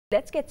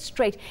Let's get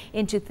straight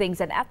into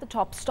things, and at the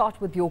top, start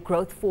with your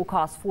growth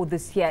forecast for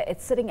this year.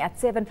 It's sitting at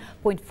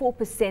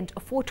 7.4%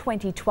 for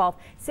 2012,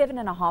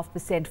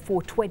 7.5%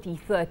 for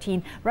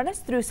 2013. Run us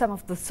through some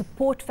of the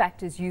support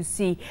factors you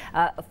see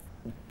that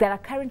are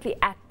currently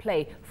at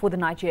play for the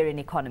Nigerian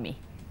economy.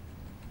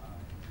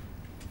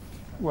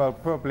 Well,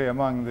 probably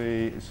among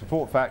the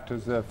support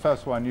factors, the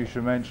first one you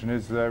should mention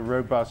is the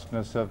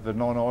robustness of the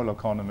non-oil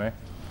economy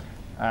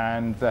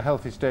and the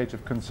healthy state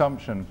of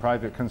consumption,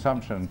 private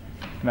consumption.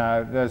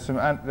 Now, there's some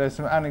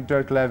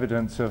anecdotal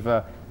evidence of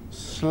a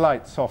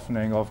slight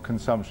softening of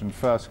consumption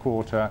first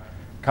quarter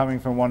coming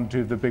from one or two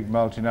of the big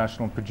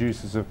multinational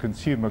producers of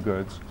consumer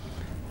goods.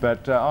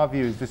 But our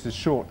view is this is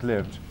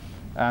short-lived,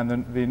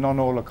 and the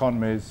non-oil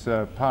economy is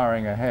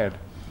powering ahead.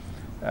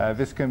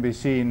 This can be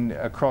seen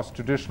across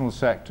traditional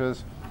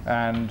sectors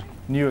and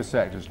newer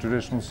sectors.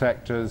 Traditional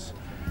sectors,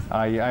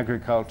 i.e.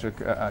 agriculture,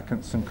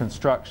 some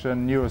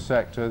construction, newer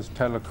sectors,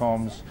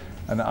 telecoms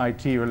and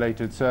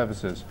IT-related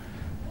services.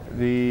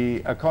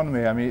 The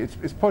economy, I mean,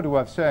 it's probably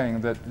worth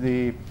saying that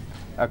the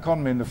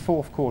economy in the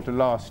fourth quarter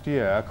last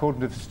year, according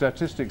to the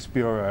Statistics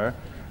Bureau,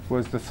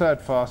 was the third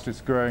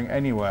fastest growing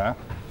anywhere.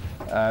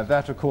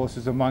 That, of course,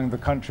 is among the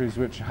countries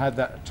which had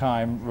that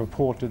time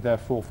reported their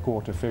fourth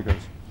quarter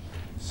figures.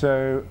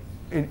 So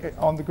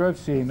on the growth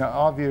scene,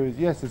 our view is,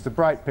 yes, it's a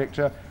bright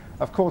picture.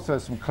 Of course,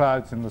 there's some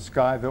clouds in the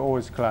sky. There are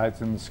always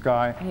clouds in the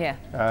sky.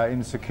 Yeah.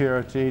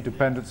 Insecurity,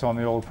 dependence on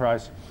the oil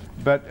price.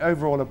 But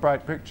overall, a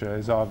bright picture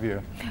is our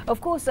view. Of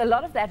course, a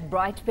lot of that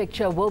bright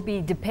picture will be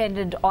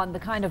dependent on the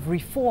kind of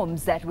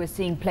reforms that we're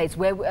seeing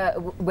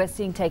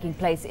taking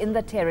place in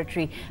the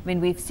territory. I mean,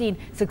 we've seen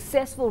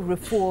successful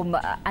reform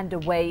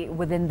underway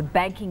within the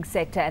banking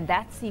sector, and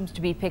that seems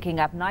to be picking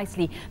up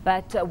nicely.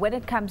 But when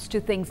it comes to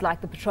things like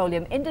the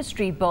petroleum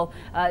industry bill,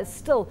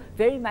 still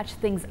very much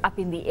things up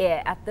in the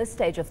air at this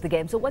stage of the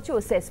game. So what's your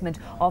assessment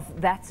of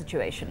that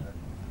situation?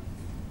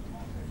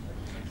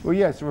 Well,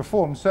 yes,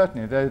 reform,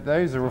 certainly.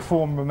 There is a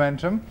reform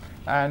momentum,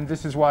 and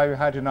this is why we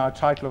had in our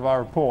title of our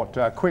report,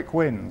 Quick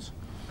Wins.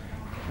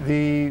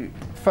 The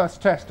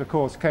first test, of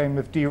course, came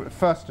with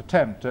latest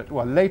attempt at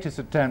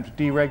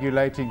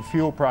deregulating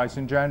fuel price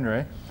in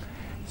January.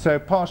 So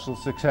partial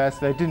success.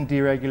 They didn't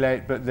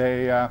deregulate, but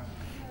they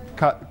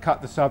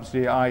cut the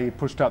subsidy, i.e.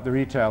 pushed up the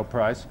retail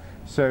price.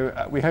 So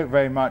we hope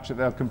very much that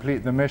they'll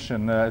complete the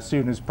mission as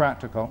soon as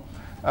practical.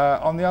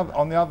 On the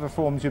other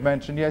reforms you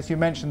mentioned, yes, you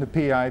mentioned the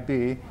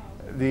PIB,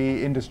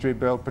 the industry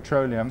bill,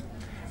 petroleum.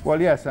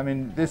 Well, yes, I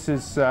mean, this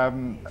is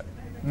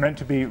meant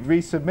to be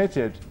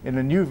resubmitted in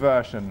a new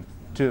version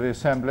to the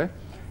Assembly,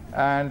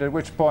 and at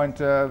which point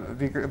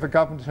the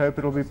government hope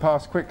it'll be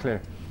passed quickly.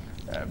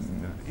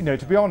 You know,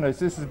 to be honest,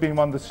 this has been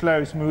one of the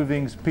slowest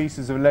moving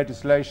pieces of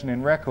legislation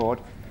in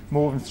record,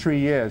 more than 3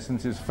 years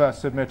since it was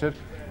first submitted,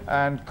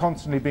 and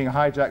constantly being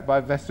hijacked by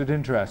vested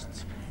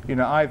interests, you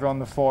know, either on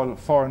the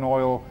foreign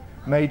oil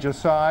major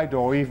side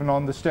or even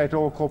on the state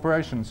oil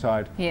corporation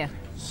side. Yeah.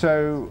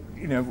 So,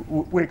 you know,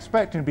 we're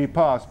expecting to be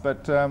passed,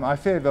 but I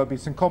fear there'll be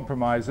some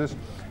compromises,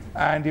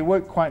 and it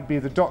won't quite be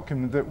the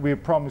document that we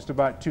promised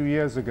about 2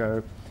 years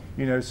ago.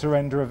 You know,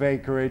 surrender of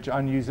acreage,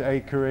 unused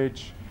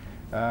acreage,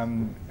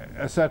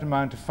 a certain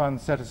amount of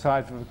funds set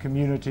aside for the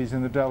communities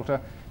in the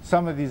Delta.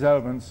 Some of these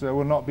elements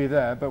will not be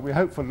there, but we're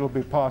hopeful it'll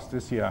be passed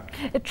this year.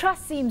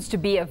 Trust seems to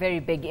be a very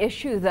big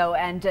issue, though,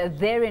 and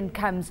therein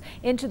comes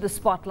into the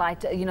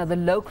spotlight, you know, the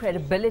low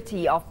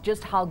credibility of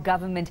just how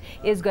government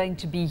is going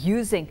to be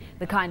using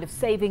the kind of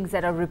savings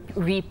that are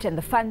reaped and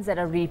the funds that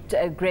are reaped,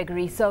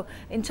 Gregory. So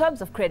in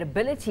terms of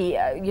credibility,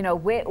 you know,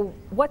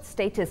 what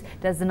status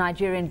does the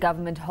Nigerian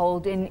government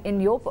hold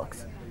in your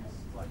books?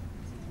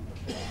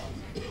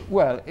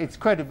 Well, its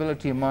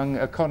credibility among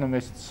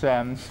economists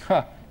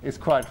is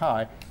quite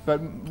high, but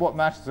what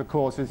matters, of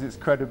course, is its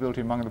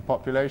credibility among the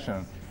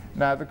population.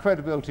 Now, the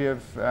credibility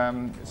of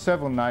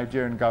several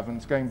Nigerian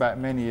governments going back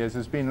many years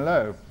has been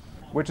low,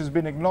 which has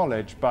been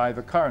acknowledged by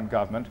the current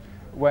government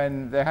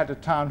when they had a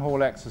town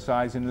hall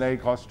exercise in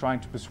Lagos trying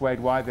to persuade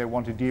why they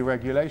wanted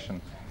deregulation.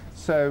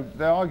 So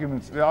the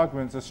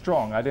arguments are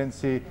strong. I don't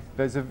see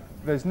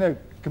there's no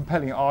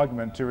compelling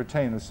argument to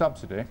retain the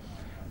subsidy,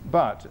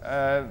 but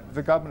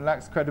the government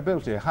lacks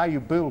credibility. How you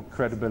build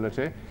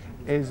credibility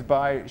is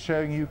by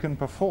showing you can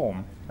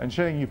perform, and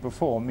showing you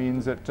perform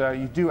means that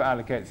you do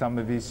allocate some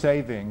of these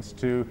savings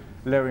to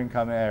lower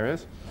income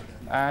areas,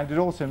 and it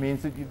also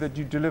means that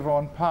you deliver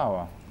on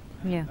power,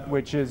 yeah,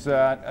 which is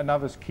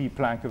another key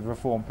plank of the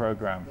reform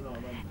program.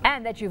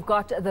 And that you've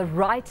got the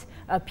right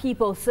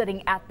people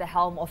sitting at the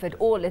helm of it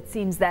all. It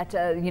seems that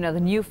you know, the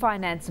new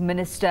finance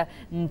minister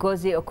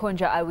Ngozi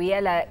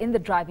Okonjo-Iweala in the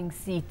driving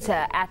seat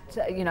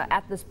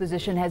at this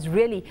position has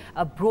really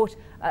brought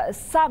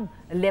some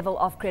level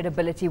of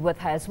credibility with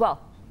her as well.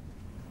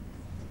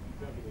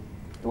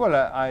 Well,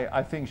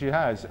 I think she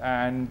has,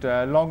 and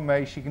long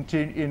may she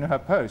continue in her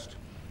post.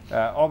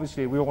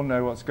 Obviously, we all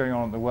know what's going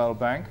on at the World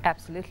Bank.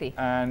 Absolutely.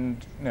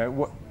 And you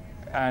know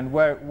and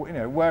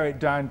were it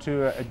down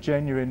to a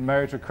genuine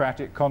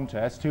meritocratic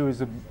contest, who is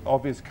the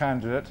obvious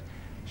candidate,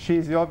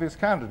 she's the obvious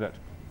candidate.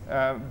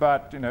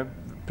 But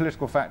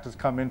political factors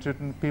come into it,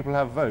 and people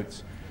have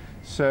votes.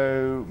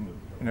 So,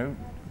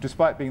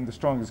 despite being the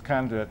strongest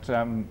candidate,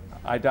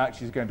 I doubt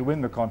she's going to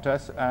win the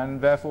contest,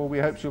 and therefore we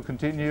hope she'll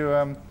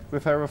continue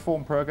with her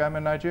reform program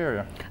in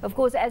Nigeria. Of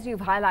course, as you've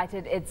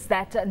highlighted, it's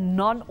that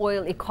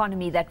non-oil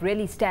economy that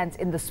really stands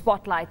in the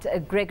spotlight.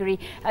 Gregory,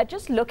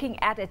 just looking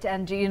at it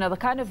and, the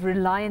kind of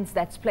reliance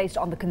that's placed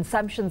on the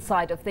consumption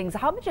side of things,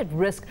 how much at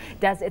risk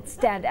does it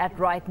stand at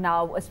right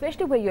now,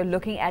 especially where you're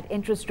looking at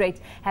interest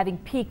rates having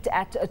peaked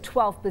at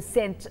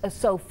 12%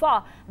 so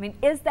far? I mean,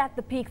 is that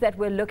the peak that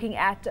we're looking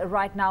at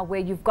right now,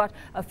 where you've got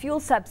fuel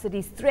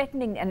subsidies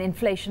threatening an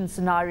inflation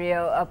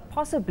scenario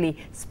possibly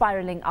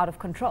spiraling out of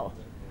control?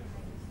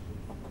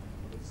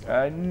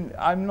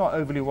 I'm not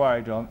overly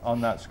worried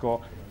on that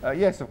score.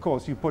 Yes, of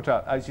course, you put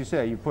up, as you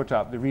say, you put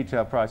up the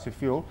retail price of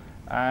fuel,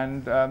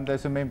 and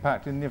there's some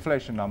impact in the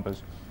inflation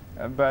numbers.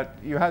 But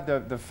you had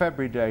the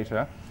February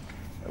data,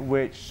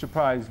 which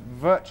surprised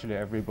virtually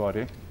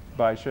everybody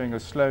by showing a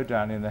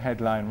slowdown in the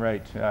headline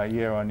rate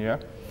year on year,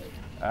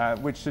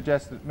 which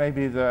suggests that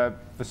maybe the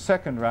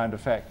second round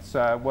effects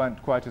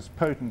weren't quite as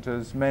potent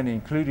as many,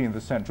 including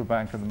the Central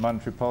Bank and the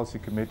Monetary Policy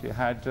Committee,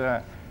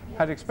 had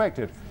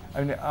expected.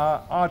 I mean,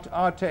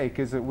 our take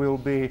is that we'll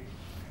be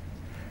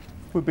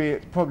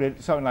probably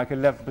something like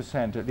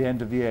 11% at the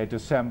end of the year,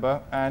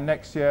 December, and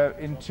next year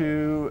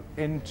into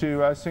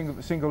a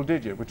single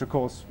digit, which of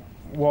course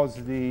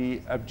was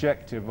the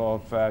objective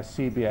of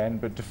CBN,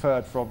 but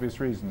deferred for obvious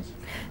reasons.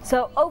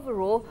 So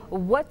overall,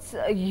 what's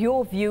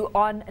your view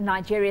on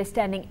Nigeria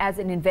standing as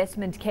an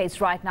investment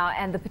case right now,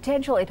 and the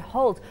potential it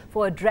holds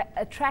for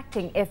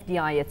attracting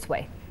FDI its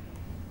way?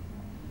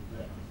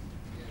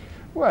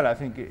 Well, I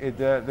think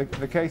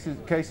the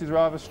case is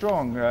rather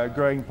strong.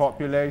 Growing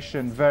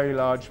population, very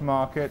large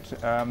market,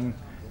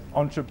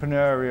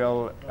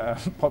 entrepreneurial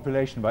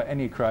population by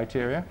any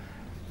criteria.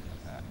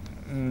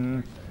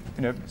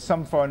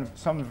 Some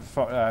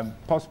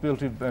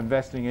possibility of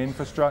investing in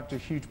infrastructure,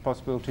 huge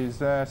possibilities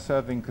there,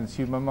 serving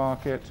consumer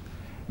market,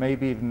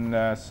 maybe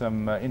even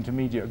some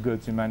intermediate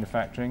goods in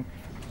manufacturing,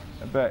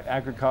 but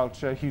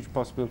agriculture, huge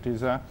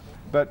possibilities there.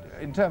 But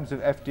in terms of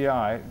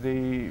FDI,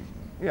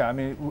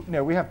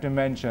 we have to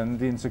mention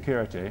the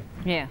insecurity.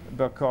 Yeah.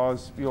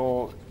 Because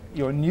your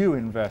new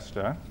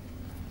investor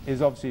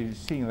is obviously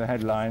seeing the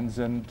headlines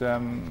and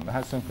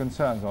has some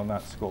concerns on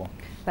that score.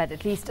 But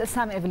at least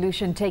some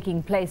evolution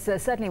taking place,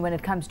 certainly when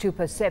it comes to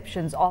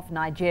perceptions of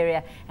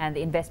Nigeria and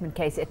the investment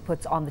case it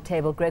puts on the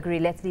table. Gregory,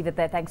 let's leave it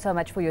there. Thanks so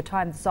much for your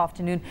time this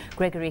afternoon.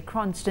 Gregory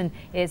Kronsten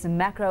is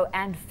macro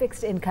and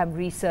fixed income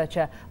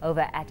researcher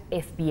over at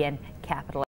FBN Capital.